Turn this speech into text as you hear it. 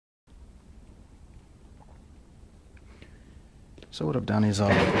So what I've done is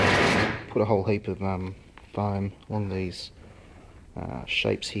I've put a whole heap of foam along these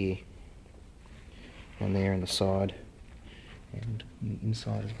shapes here and there in the side and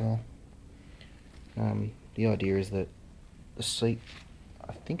inside as well. The idea is that the seat,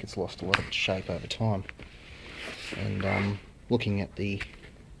 I think it's lost a lot of its shape over time, and looking at the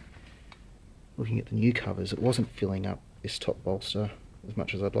new covers, it wasn't filling up this top bolster as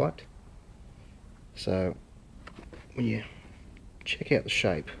much as I'd liked. So when you check out the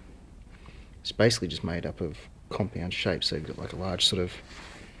shape, it's basically just made up of compound shapes. So you've got like a large sort of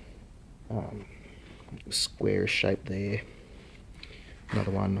squarish shape there,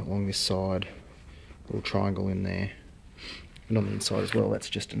 another one along this side, a little triangle in there, and on the inside as well, that's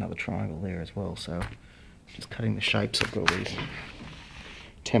just another triangle there as well. So just cutting the shapes, I've got all these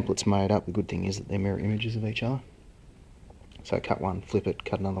templates made up. The good thing is that they're mirror images of each other. So cut one, flip it,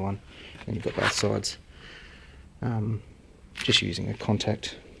 cut another one, and you've got both sides. Just using a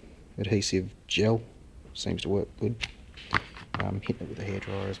contact adhesive gel seems to work good. Hitting it with a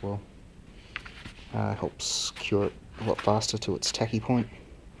hairdryer as well helps cure it a lot faster to its tacky point.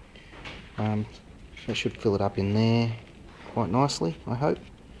 That should fill it up in there quite nicely, I hope.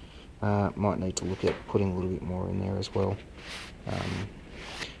 Might need to look at putting a little bit more in there as well.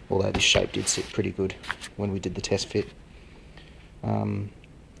 Although this shape did sit pretty good when we did the test fit.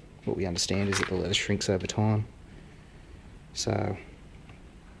 What we understand is that the leather shrinks over time, so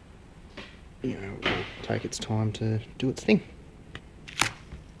you know, it will take its time to do its thing.